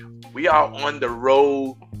also, we are on the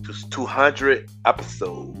road to 200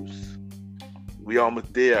 episodes. We are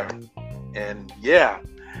almost there. And yeah,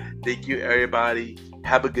 thank you everybody.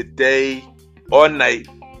 Have a good day or night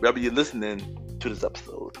wherever you're listening to this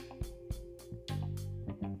episode.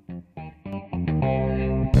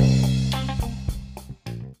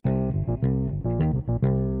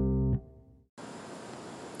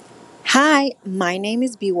 Hi, my name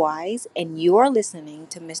is B Wise, and you are listening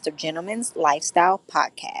to Mr. Gentleman's Lifestyle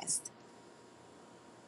Podcast.